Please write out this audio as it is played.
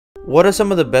What are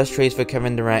some of the best trades for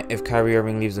Kevin Durant if Kyrie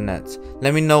Irving leaves the Nets?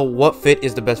 Let me know what fit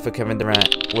is the best for Kevin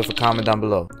Durant with a comment down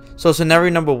below. So scenario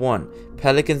number 1,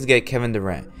 Pelicans get Kevin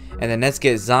Durant, and the Nets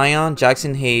get Zion,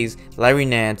 Jackson Hayes, Larry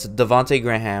Nance, Devontae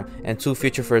Graham, and 2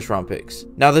 future first-round picks.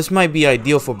 Now this might be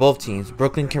ideal for both teams.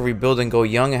 Brooklyn can rebuild and go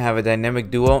young and have a dynamic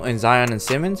duo in Zion and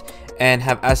Simmons, and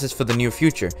have assets for the near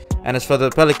future. And as for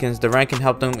the Pelicans, Durant can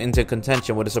help them into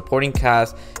contention with a supporting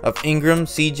cast of Ingram,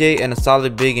 CJ, and a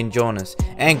solid big in Jonas,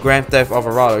 and Grand Theft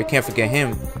Alvarado, you can't forget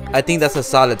him. I think that's a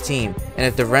solid team, and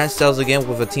if Durant sells again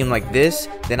with a team like this,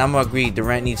 then I'm gonna agree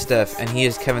Durant needs Steph, and he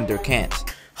is Kevin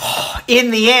Durant.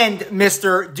 In the end,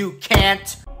 Mr.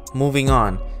 Durant. Moving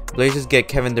on, Blazers get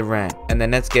Kevin Durant, and the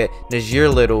Nets get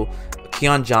Nassir Little,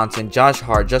 Keon Johnson, Josh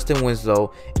Hart, Justin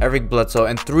Winslow, Eric Bledsoe,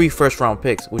 and 3 first-round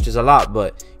picks, which is a lot,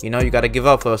 but you know you gotta give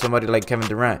up for somebody like Kevin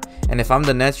Durant. And if I'm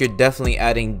the Nets, you're definitely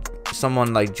adding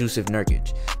someone like Jusuf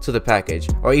Nurkic to the package,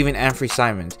 or even Anfernee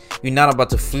Simons. You're not about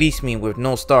to fleece me with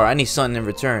no star. I need something in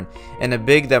return, and a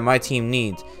big that my team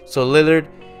needs. So Lillard,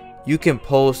 you can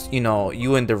post,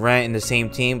 you and Durant in the same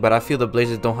team, but I feel the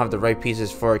Blazers don't have the right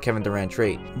pieces for a Kevin Durant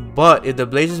trade. But if the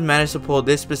Blazers manage to pull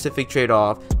this specific trade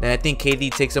off, then I think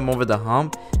KD takes them over the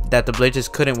hump that the Blazers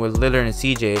couldn't with Lillard and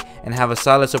CJ, and have a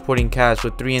solid supporting cast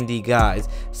with 3-and-D guys,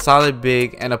 solid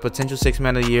big, and a potential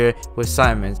 6-man of the year with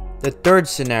Simons. The third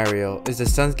scenario is the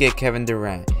Suns get Kevin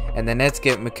Durant, and the Nets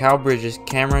get Mikal Bridges,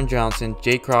 Cameron Johnson,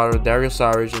 Jay Crowder, Dario,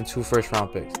 and 2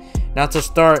 first-round picks. Now to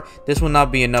start, this will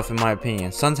not be enough in my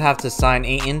opinion. Suns have to sign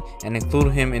Ayton and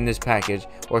include him in this package,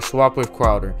 or swap with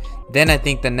Crowder. Then I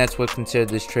think the Nets would consider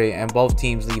this trade, and both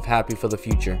teams leave happy for the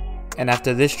future. And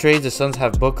after this trade, the Suns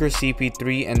have Booker,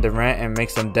 CP3, and Durant, and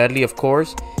makes them deadly of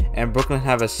course. And Brooklyn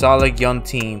have a solid young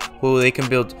team who they can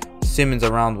build Simmons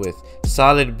around with.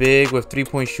 Solid big with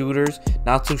 3-point shooters,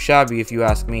 not too shabby if you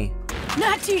ask me.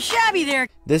 Not too shabby there.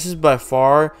 This is by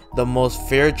far the most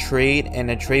fair trade, and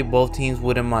a trade both teams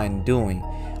wouldn't mind doing.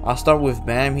 I'll start with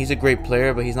Bam. He's a great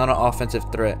player, but he's not an offensive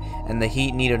threat, and the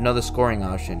Heat need another scoring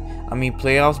option. I mean,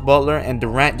 playoffs, Butler, and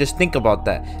Durant, just think about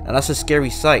that. And that's a scary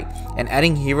sight. And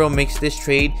adding Herro makes this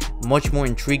trade much more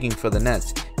intriguing for the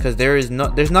Nets, because there's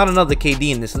not another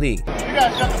KD in this league. You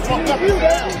gotta shut the fuck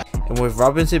up. And with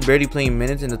Robinson barely playing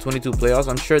minutes in the 22 playoffs,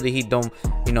 I'm sure the Heat don't,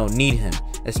 need him,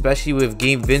 especially with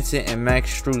Gabe, Vincent, and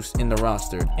Max Strus in the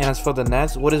roster. And as for the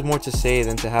Nets, what is more to say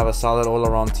than to have a solid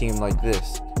all-around team like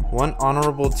this? One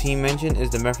honorable team mention is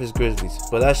the Memphis Grizzlies,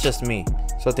 but that's just me.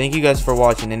 So thank you guys for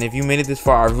watching, and if you made it this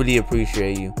far, I really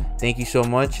appreciate you. Thank you so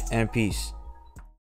much, and peace.